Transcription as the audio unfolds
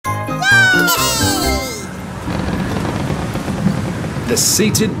the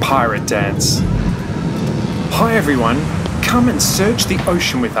seated pirate dance. Hi everyone, come and search the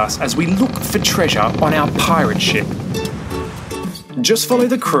ocean with us as we look for treasure on our pirate ship. Just follow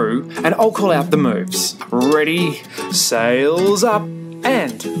the crew and I'll call out the moves. Ready, sails up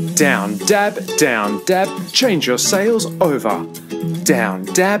and down, dab, change your sails over. Down,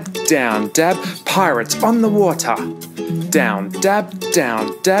 dab, pirates on the water. Down, dab,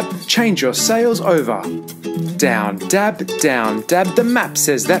 change your sails over. Down, dab, the map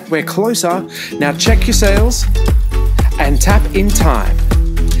says that we're closer. Now check your sails and tap in time.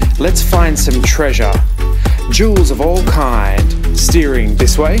 Let's find some treasure. Jewels of all kind, steering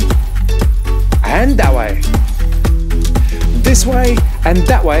this way and that way. This way and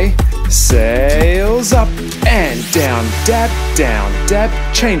that way, sails up and down,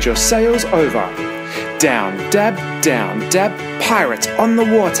 dab, change your sails over. Down, dab, pirates on the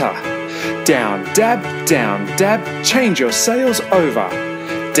water. Down, dab, change your sails over.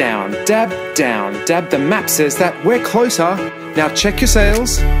 Down, dab, the map says that we're closer. Now check your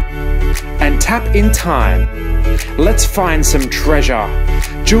sails and tap in time. Let's find some treasure.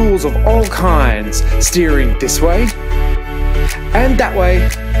 Jewels of all kinds, steering this way and that way.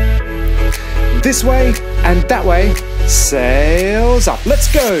 This way and that way, sails up. Let's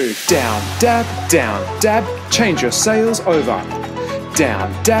go. Down, dab, change your sails over.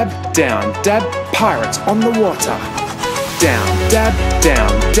 Down, dab, pirates on the water. Down,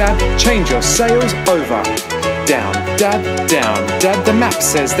 dab, change your sails over. Down, dab, the map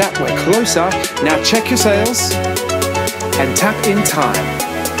says that we're closer. Now check your sails and tap in time.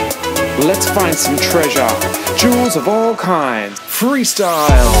 Let's find some treasure. Jewels of all kinds.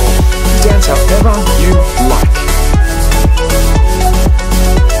 Freestyle. Dance however you like.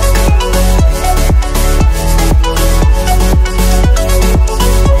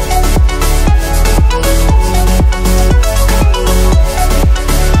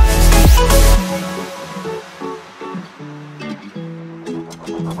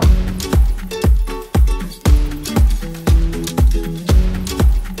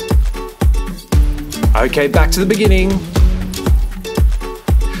 Okay, back to the beginning.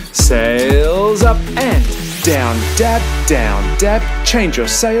 Sails up and down, dab, change your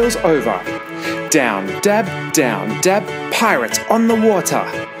sails over. Down, dab, pirates on the water.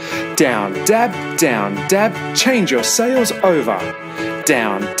 Down, dab, change your sails over.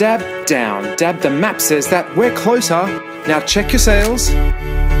 Down, dab, the map says that we're closer. Now check your sails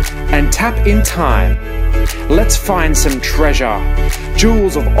and tap in time. Let's find some treasure.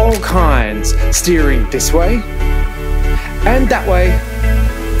 Jewels of all kinds, steering this way and that way.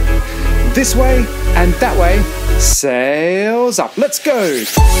 This way and that way, sails up. Let's go.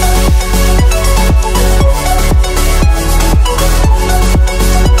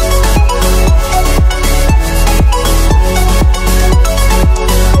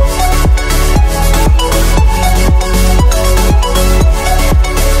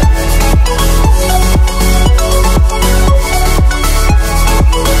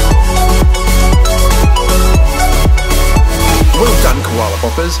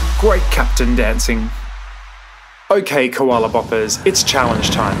 Great captain dancing. Okay, Koala Boppers, it's challenge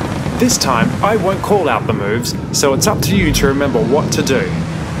time. This time, I won't call out the moves, so it's up to you to remember what to do.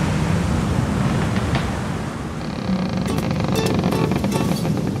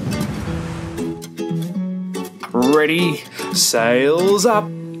 Ready, sails up,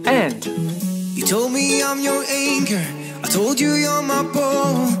 and... You told me I'm your anchor, I told you you're my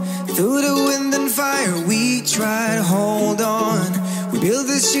pole. Through the wind and fire we try to hold on. We built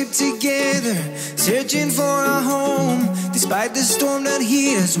this ship together, searching for a home. Despite the storm that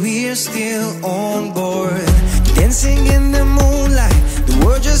hit us, we're still on board. Dancing in the moonlight, the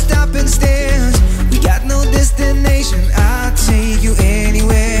world just stopped and stares. We got no destination, I'll take you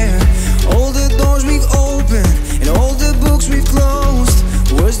anywhere. All the doors we've opened, and all the books we've closed.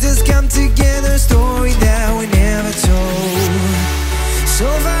 Words just come together, story that we never told. So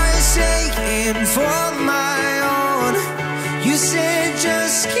far you're saying for my own. You said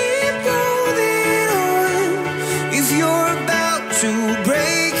just keep holding on. If you're about to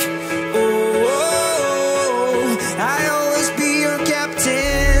break, I'll always be your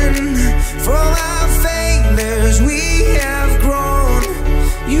captain. From our failures we have grown.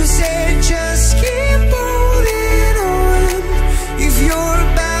 You said just keep holding on. If you're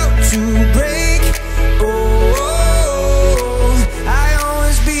about to break, I'll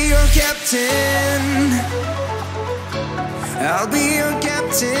always be your captain. I'll be your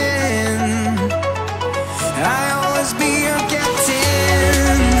captain. I'll always be your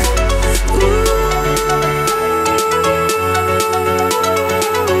captain. Ooh.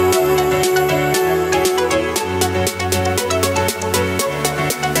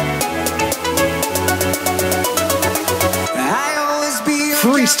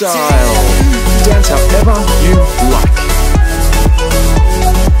 style. Dance however you like.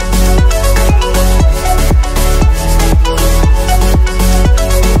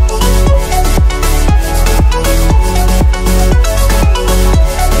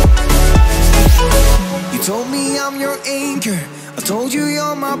 You told me I'm your anchor, I told you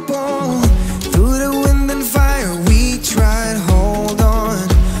you're my pole. Through the wind and fire we tried, hold on.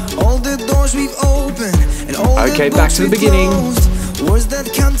 All the doors we've opened and all Okay, the back books to the we've beginning. closed. Words that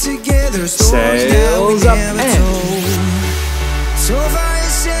come together, Sails up and so far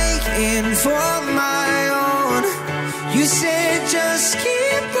you're saying for my own. You said just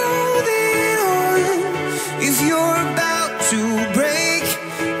keep holding on. If you're about to break,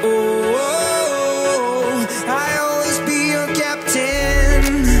 I'll always be your captain.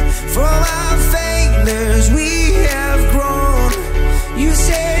 From our failures we have grown. You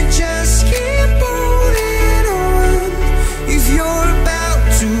said just keep holding on. If you're about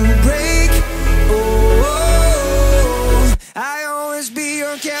to break, I'll always be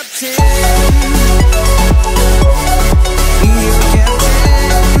your captain. Be your captain.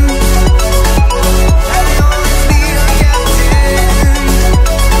 I'll always be your captain.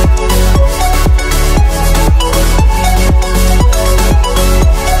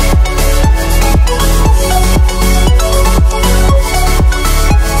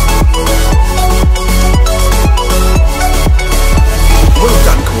 Well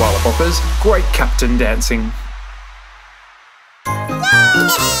done, koala poppers. Great captain dancing.